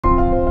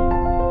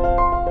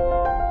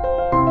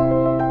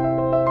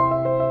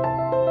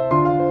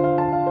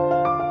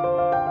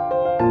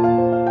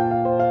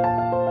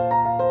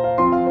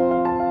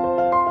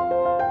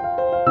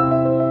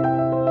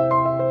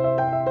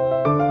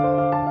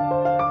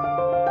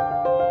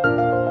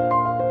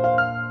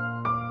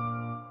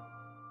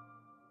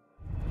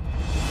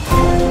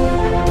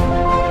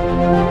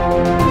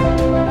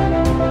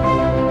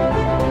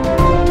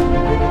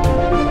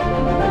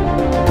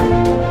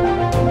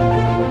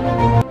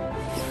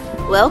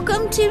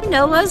Welcome to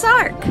Noah's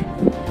Ark.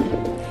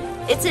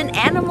 It's an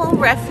animal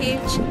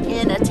refuge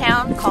in a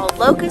town called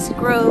Locust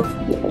Grove,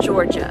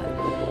 Georgia.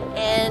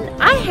 And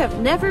I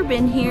have never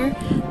been here,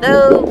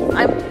 though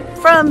I'm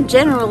from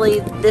generally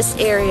this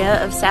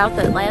area of South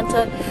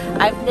Atlanta.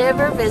 I've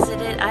never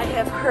visited. I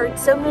have heard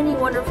so many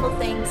wonderful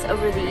things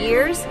over the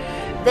years.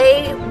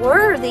 They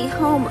were the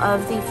home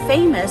of the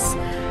famous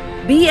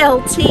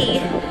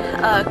BLT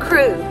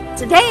crew.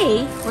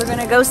 Today, we're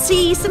gonna go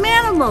see some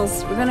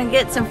animals. We're gonna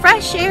get some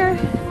fresh air,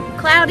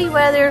 cloudy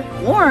weather,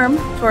 warm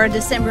for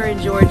December in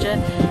Georgia,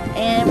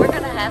 and we're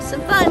gonna have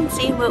some fun,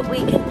 see what we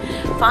can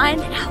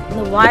find out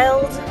in the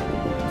wild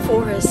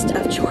forest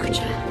of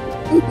Georgia.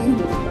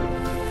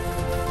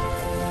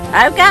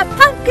 I've got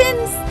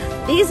pumpkins.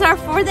 These are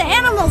for the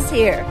animals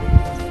here.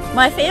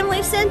 My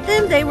family sent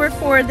them. They were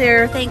for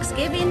their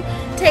Thanksgiving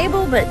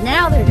table, but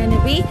now they're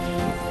gonna be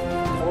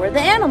for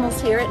the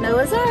animals here at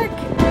Noah's Ark.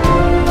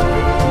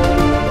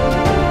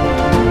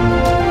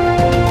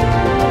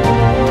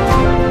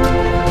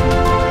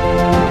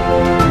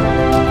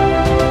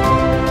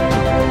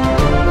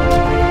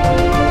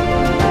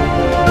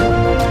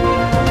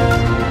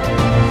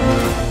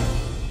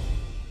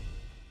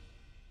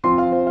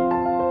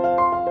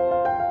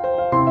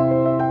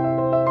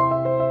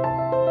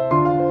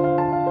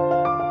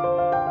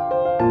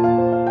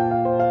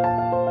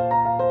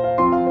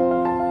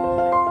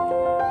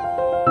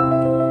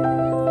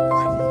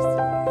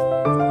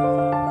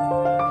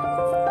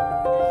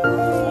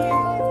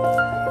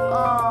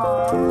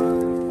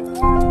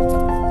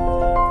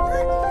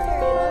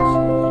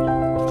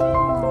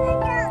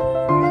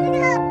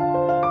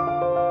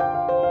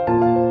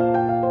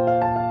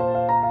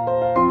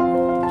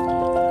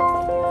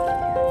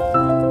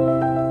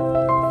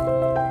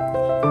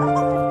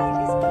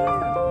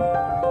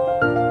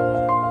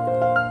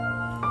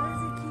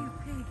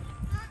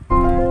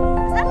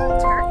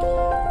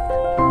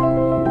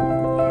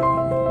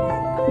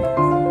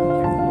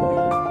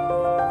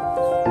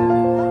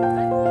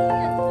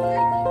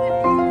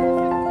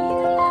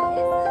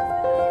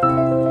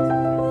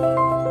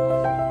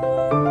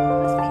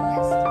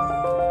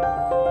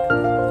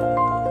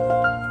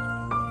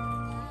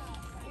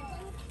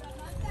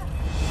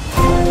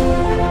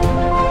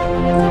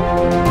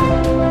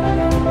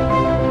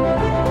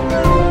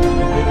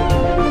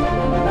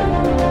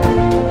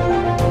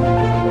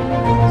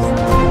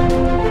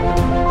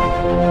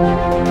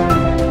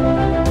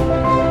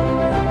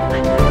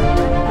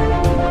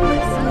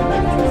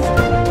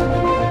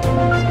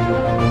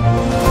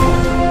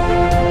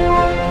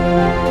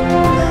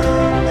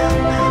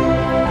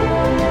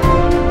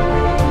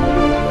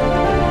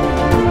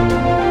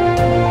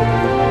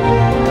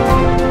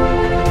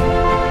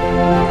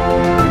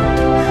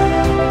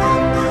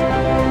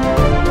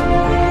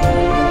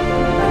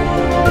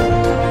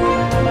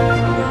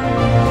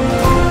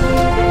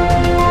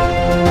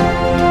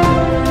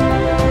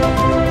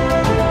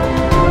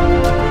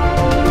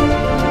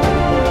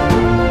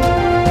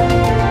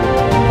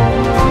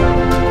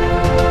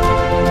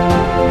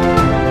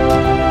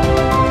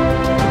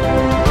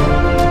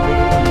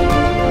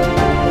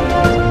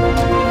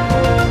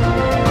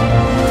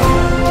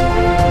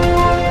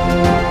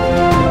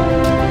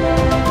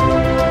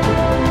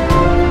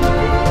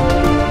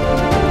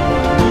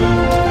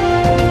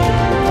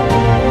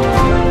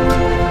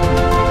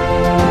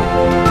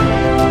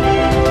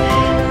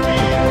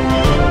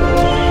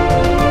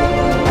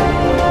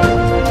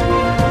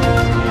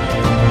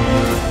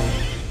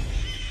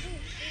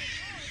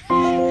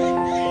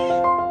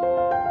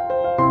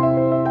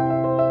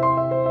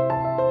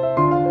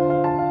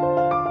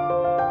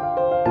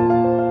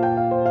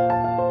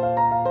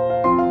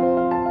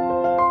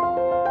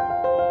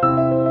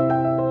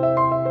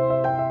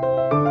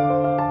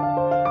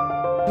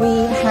 We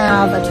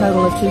have a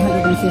total of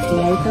 250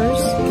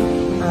 acres,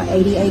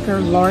 80-acre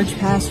large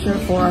pasture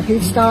for our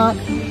hoof stock.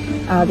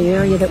 The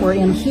area that we're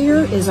in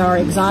here is our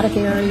exotic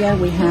area.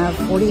 We have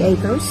 40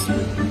 acres.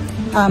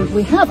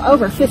 We have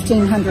over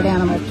 1,500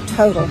 animals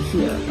total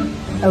here,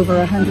 over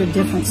 100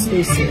 different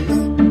species.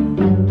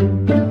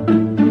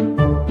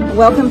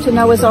 Welcome to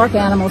Noah's Ark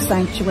Animal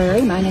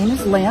Sanctuary. My name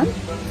is Lynn.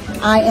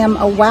 I am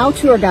a WOW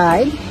tour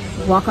guide,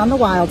 Walk on the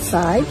Wild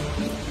Side,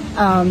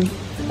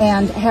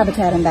 and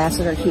Habitat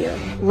Ambassador here.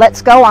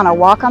 Let's go on a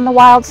Walk on the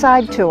Wild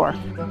Side tour.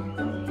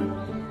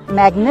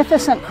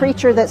 Magnificent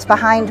creature that's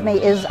behind me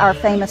is our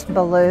famous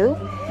Baloo.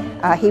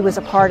 He was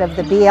a part of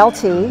the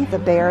BLT, the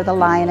bear, the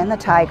lion, and the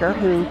tiger,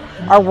 who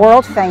are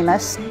world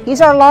famous.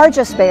 He's our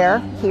largest bear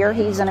here.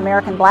 He's an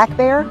American black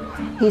bear.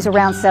 He's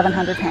around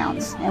 700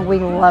 pounds, and we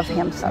love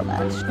him so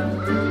much.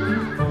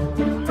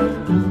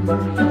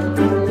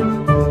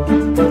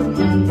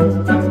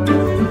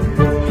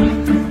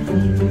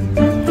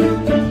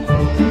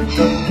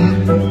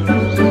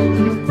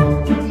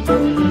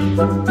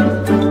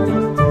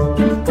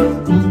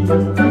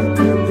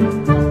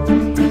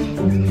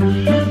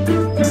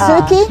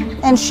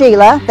 Suki and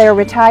Sheila, they're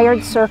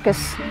retired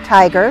circus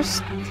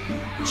tigers.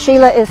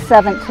 Sheila is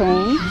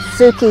 17,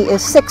 Suki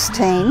is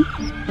 16.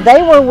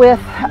 They were with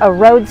a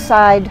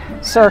roadside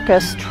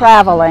circus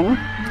traveling.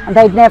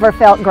 They'd never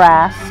felt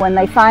grass. When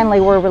they finally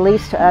were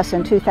released to us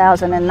in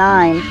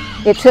 2009,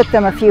 it took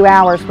them a few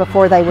hours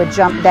before they would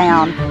jump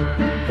down.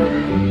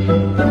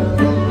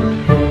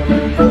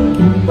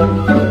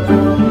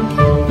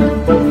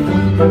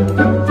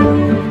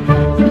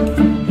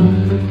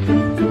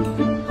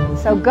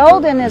 So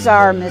Golden is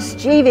our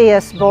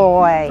mischievous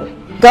boy.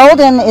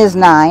 Golden is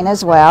 9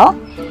 as well.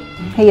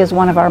 He is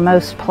one of our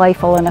most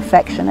playful and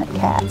affectionate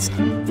cats.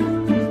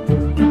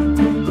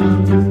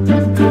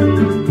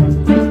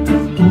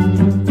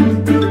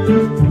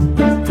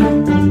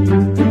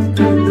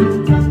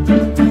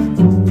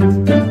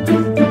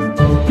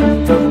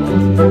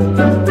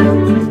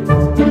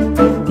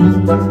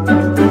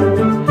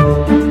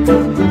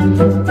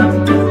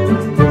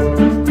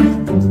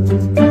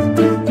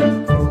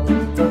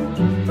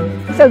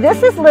 So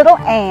this is little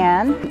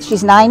Anne.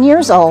 She's 9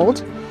 years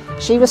old.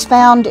 She was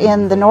found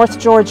in the North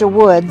Georgia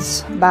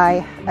woods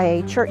by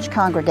a church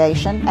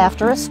congregation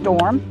after a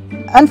storm.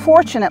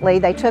 Unfortunately,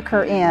 they took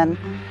her in,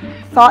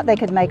 thought they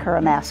could make her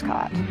a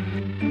mascot.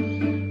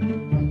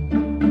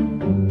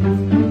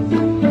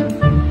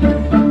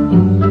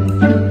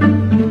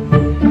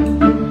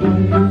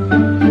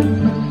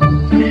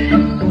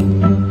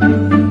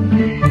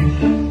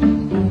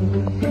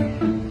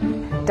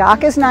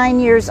 Doc is 9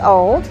 years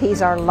old.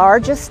 He's our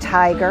largest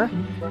tiger,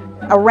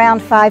 around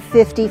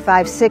 550,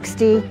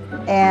 560,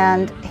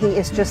 and he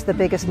is just the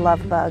biggest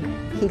love bug.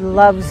 He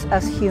loves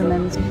us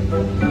humans.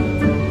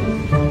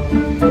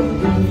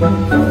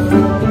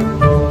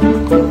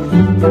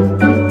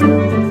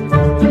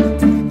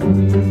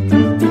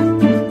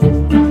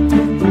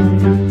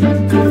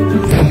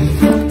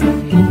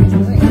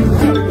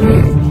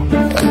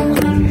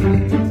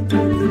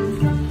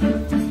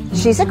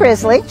 She's a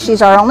grizzly.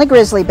 She's our only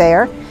grizzly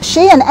bear.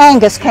 She and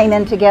Angus came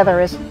in together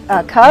as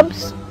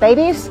cubs,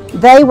 babies.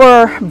 They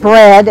were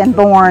bred and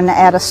born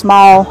at a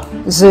small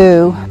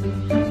zoo.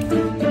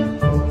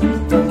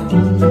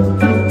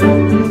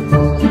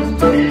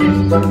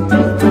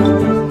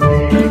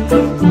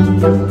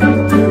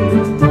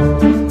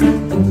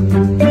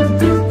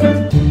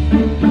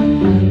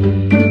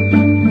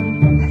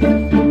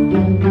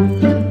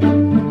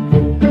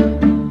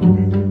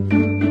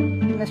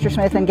 Mr.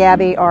 Smith and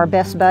Gabby are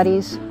best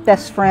buddies,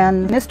 best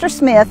friends. Mr.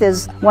 Smith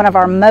is one of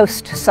our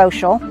most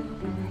social.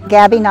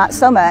 Gabby, not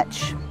so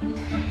much.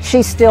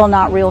 She's still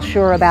not real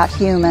sure about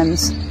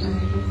humans.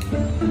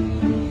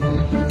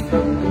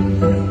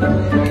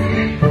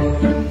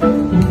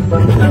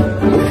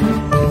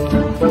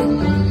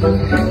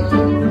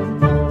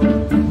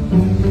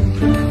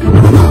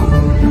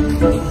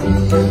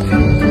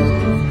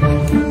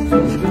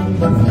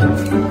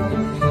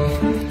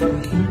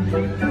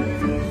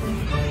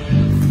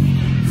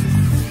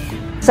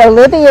 So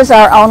Libby is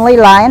our only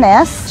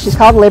lioness. She's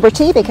called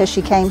Liberty because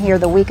she came here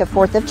the week of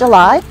 4th of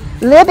July.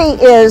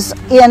 Libby is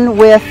in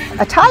with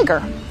a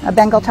tiger, a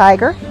Bengal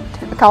tiger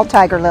called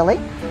Tiger Lily.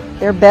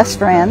 They're best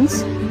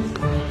friends.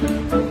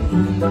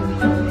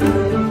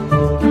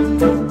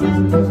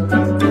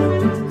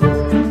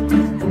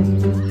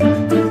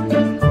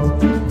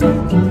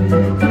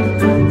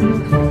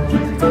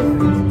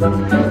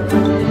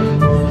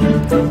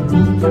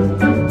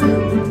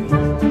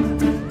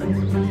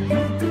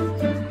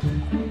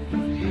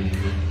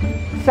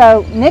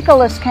 So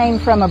Nicholas came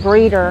from a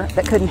breeder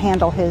that couldn't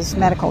handle his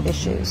medical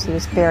issues. He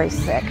was very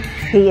sick.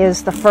 He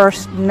is the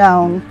first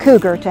known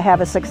cougar to have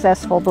a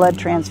successful blood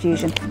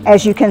transfusion.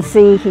 As you can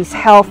see, he's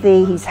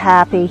healthy, he's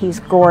happy, he's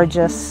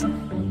gorgeous.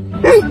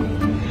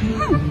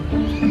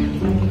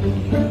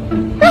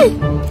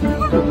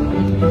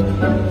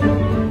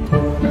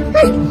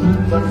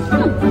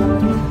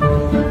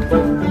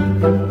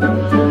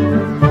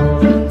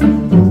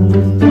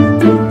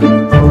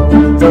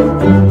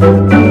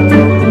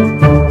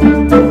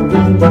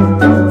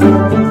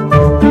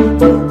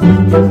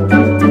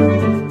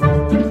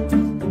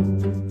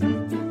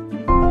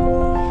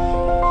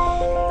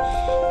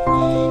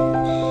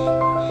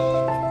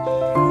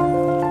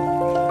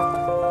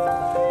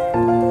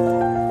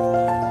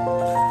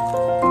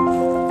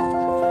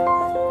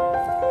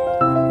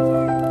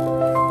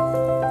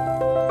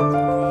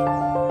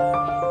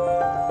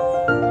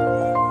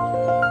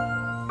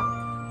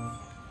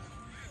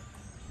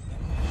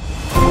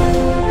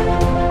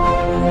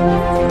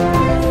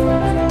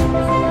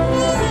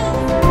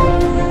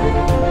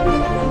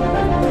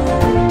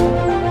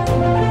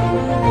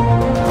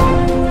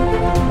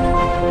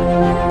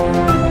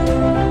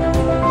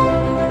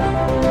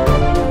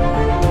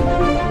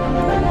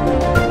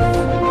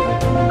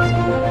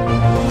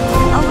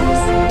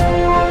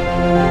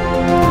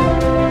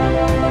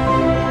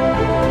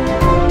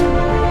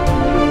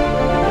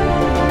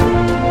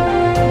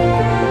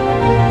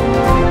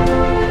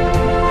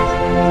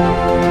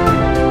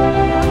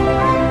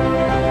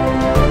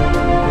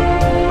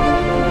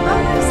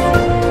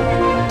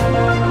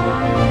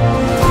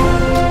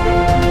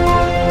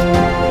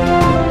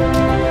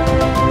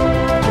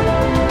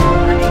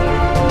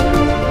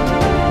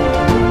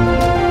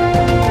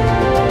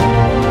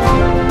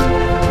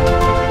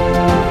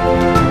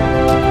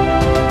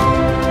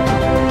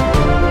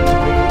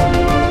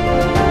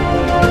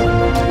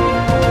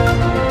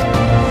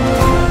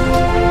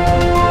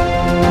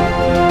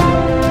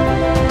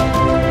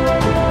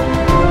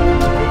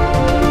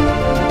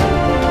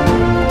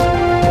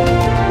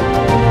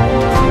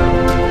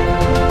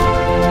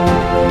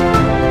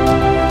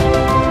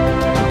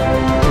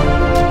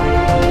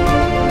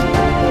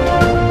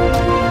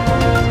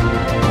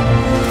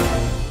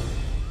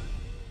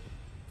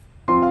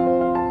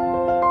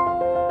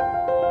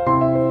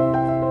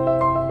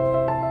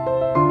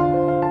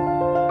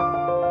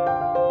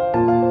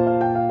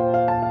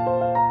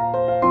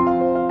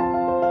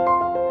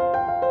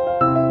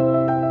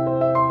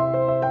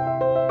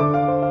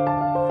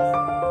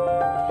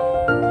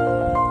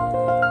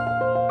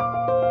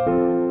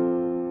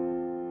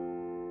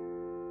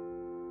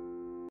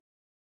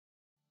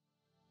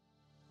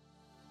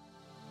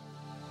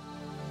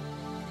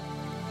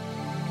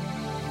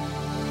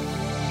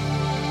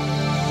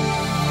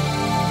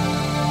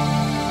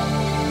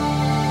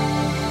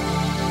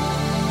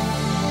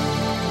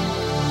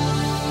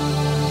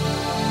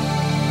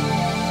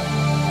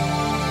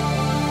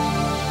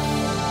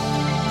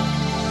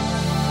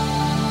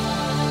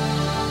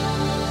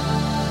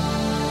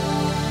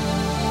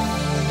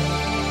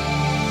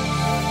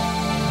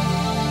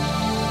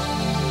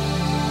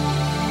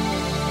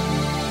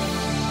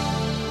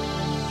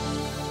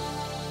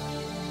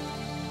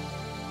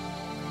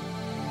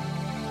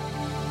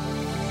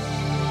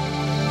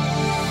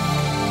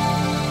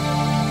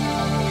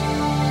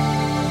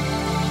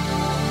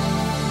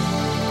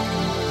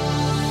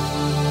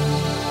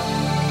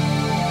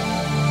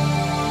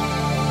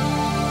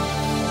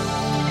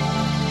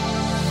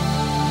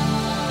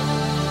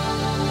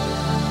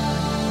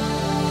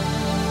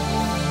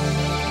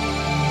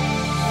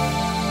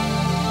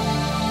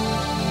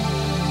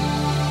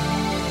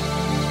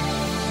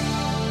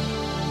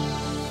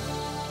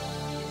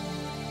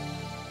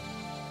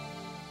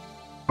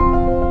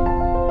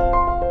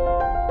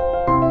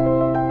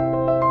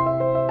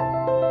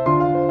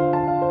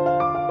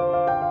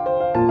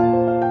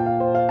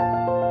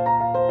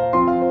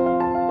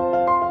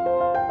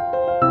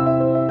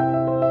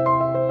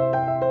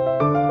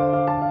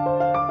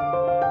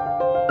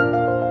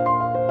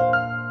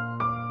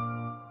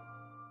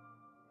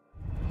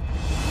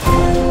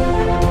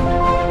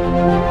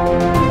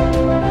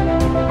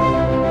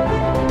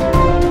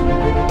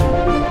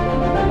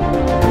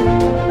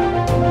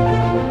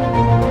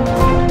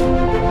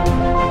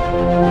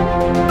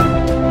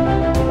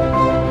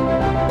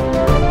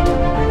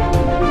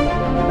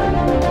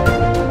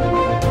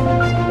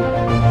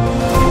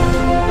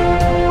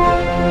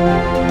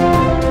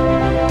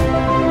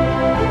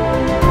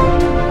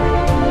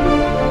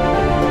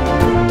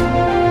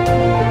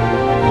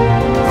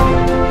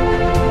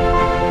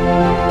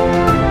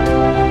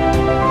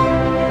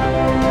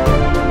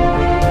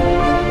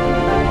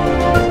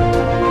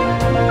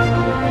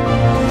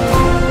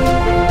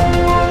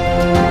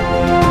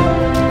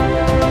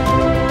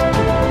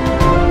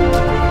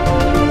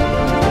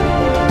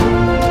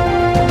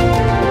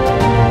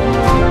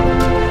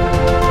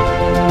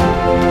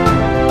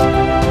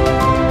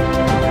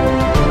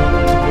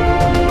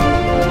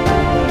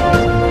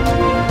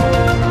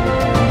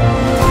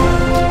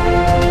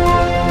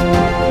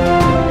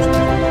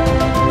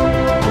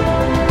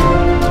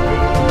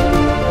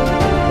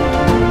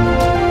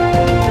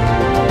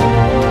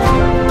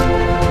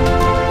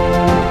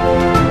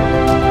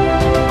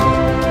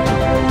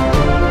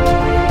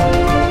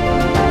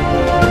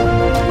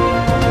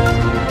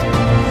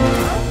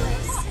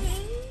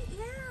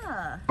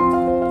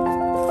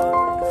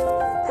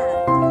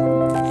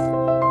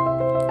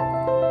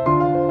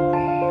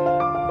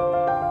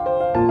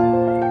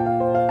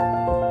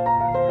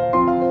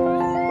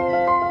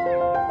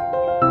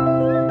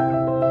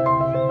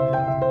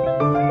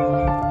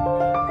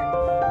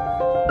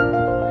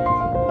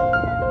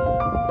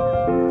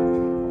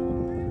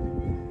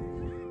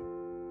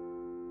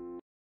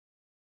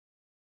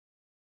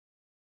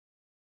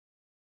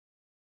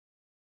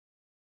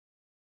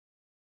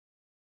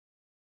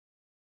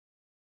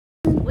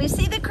 We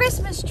see the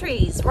Christmas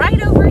trees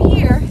right over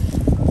here.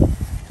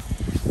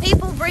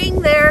 People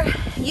bring their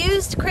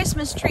used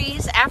Christmas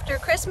trees after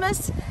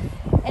Christmas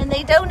and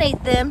they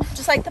donate them,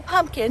 just like the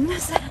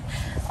pumpkins.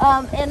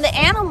 And the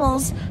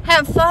animals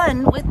have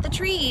fun with the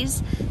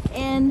trees,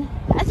 and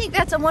I think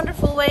that's a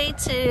wonderful way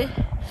to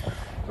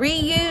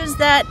reuse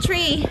that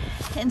tree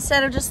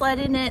instead of just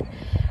letting it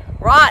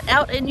rot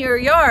out in your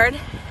yard.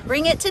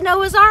 Bring it to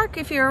Noah's Ark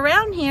if you're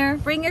around here.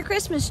 Bring your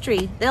Christmas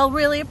tree. They'll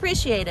really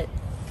appreciate it.